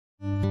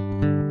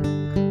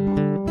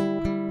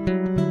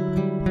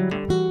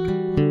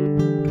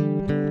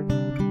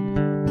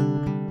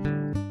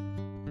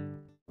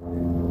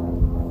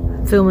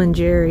filming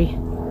Jerry.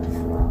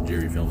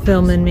 Jerry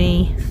filming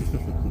me.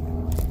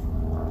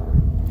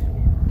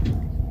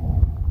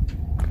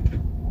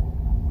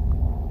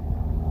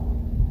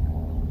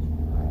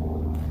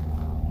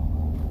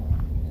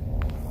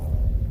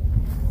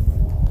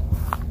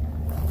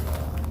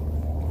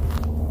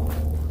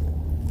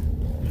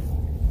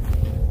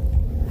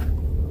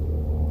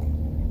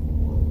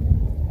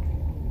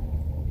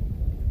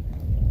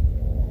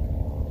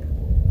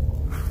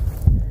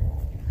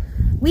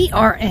 We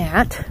are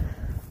at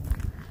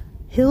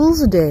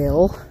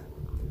Hillsdale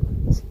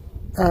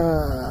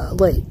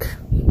Lake.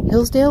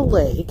 Hillsdale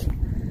Lake.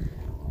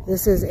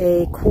 This is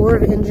a Corps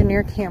of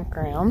Engineer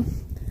campground.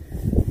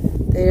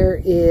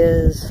 There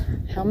is,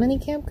 how many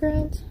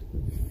campgrounds?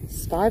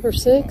 5 or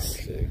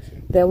 6?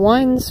 That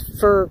winds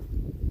for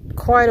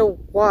quite a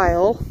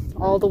while,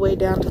 all the way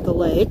down to the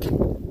lake.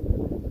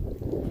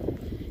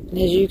 And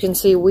as you can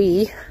see,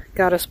 we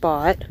got a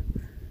spot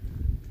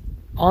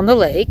on the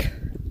lake.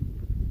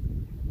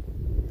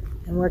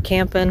 And we're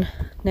camping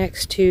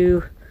next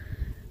to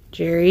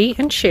Jerry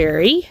and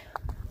Sherry.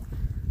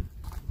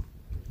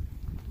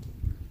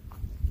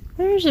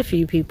 There's a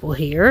few people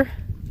here.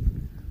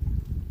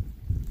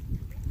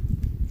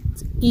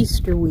 It's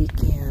Easter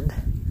weekend,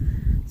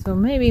 so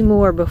maybe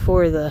more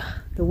before the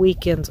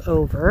weekend's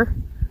over.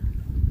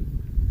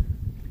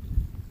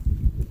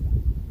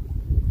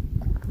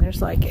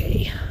 There's like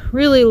a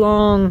really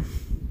long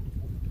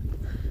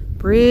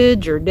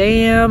bridge or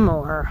dam,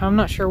 or I'm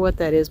not sure what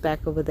that is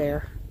back over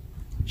there.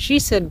 She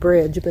said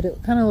bridge, but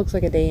it kind of looks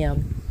like a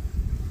dam.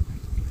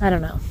 I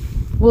don't know.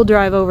 We'll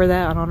drive over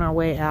that on our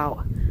way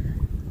out.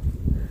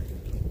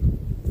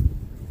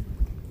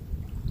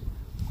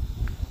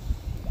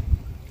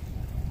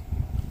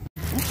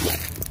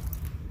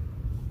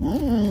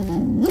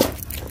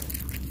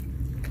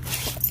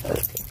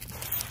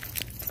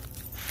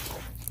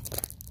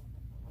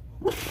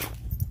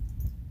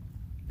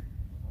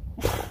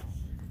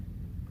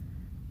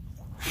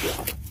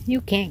 You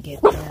can't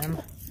get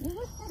them.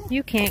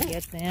 You can't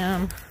get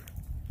them.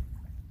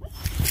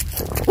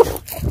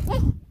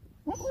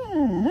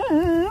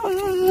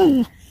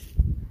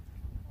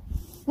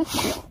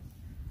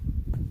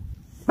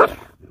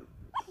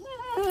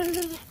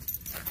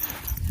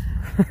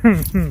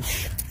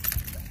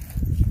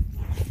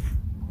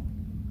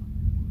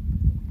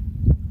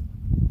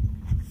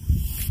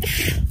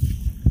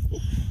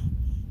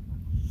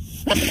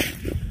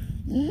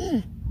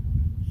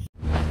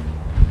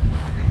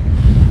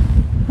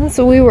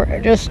 So we were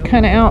just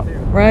kind of out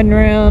riding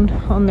around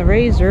on the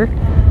Razor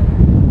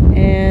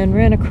and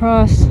ran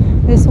across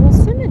this old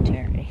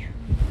cemetery.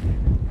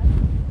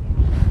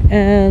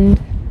 And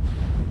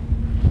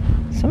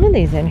some of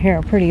these in here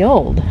are pretty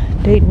old,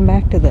 dating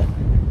back to the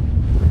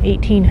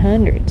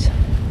 1800s.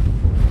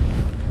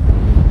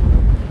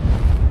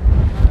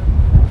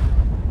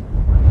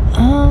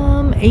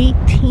 Um,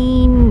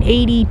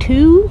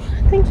 1882,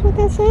 I think is what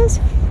that says.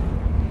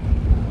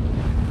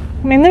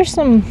 I mean, there's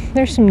some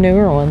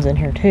newer ones in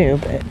here too,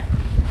 but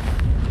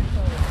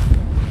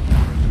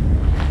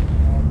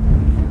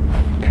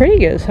pretty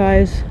good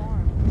size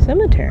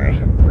cemetery.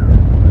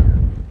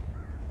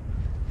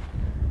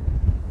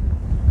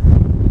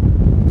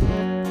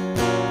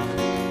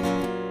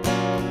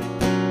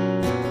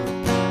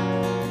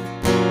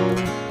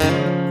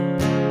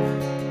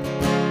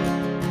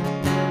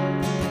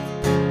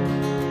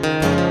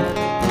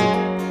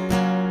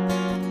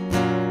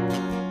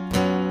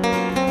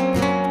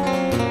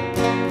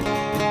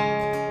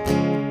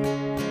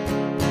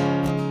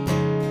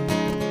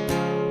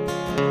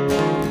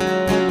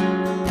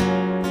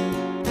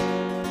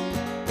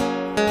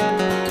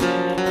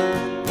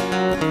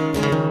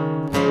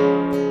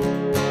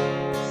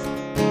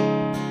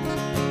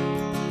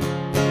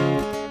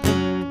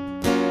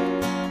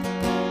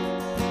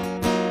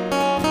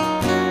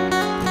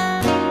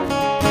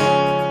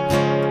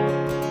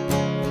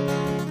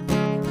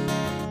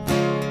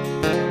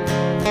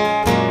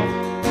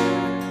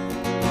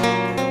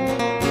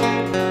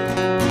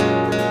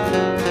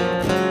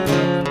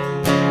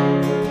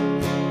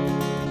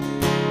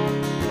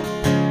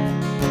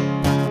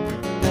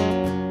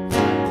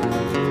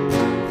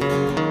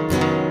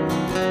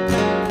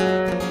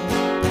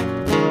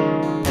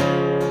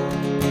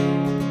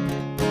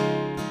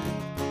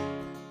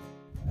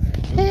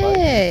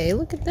 Hey,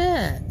 look at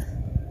that.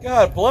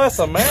 God bless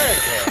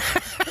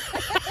America.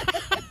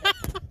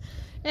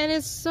 And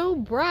it's so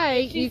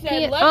bright. She you said,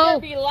 can't. let there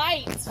be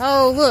lights.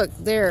 Oh, look,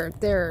 there.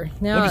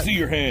 Now Let me see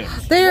your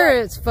hands.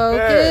 there it's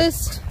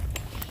focused.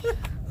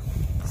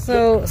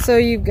 So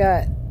you've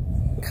got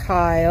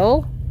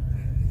Kyle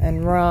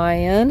and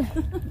Ryan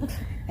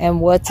and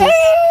what's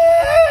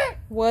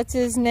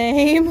his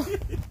name?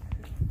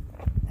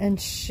 And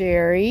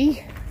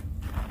Sherry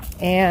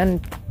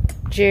and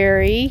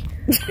Jerry.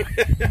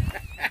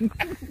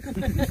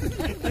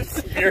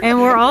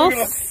 And we're all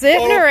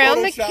sitting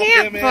around the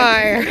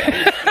campfire.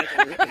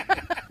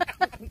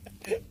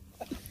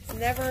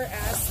 Never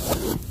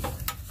asked.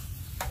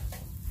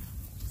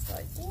 It's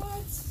like,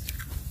 what?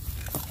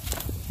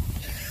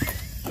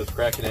 Just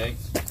cracking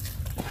eggs.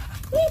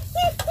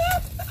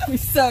 We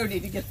so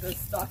need to get this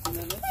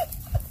documented.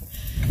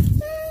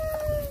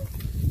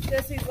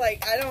 Jesse's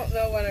like, I don't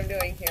know what I'm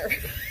doing here.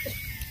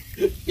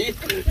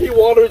 He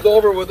wanders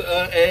over with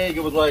an egg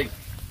and was like,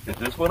 is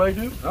this what I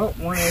do? Oh,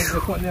 one egg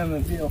just went down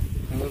the hill.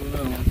 And there's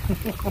another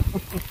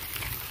one.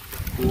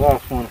 We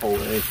lost one whole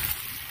egg.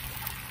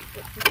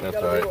 That's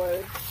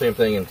right. Same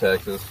thing in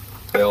Texas.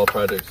 They all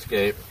tried to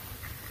escape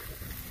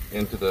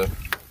into the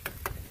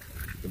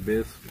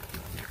abyss.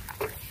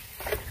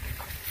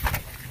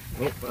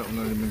 Oh, that one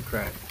might have been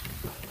cracked.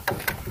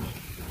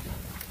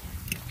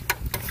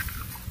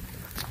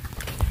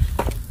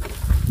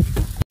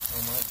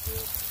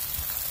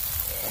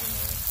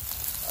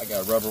 I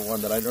got a rubber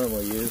one that I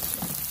normally use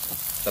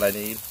that I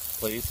need,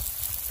 please.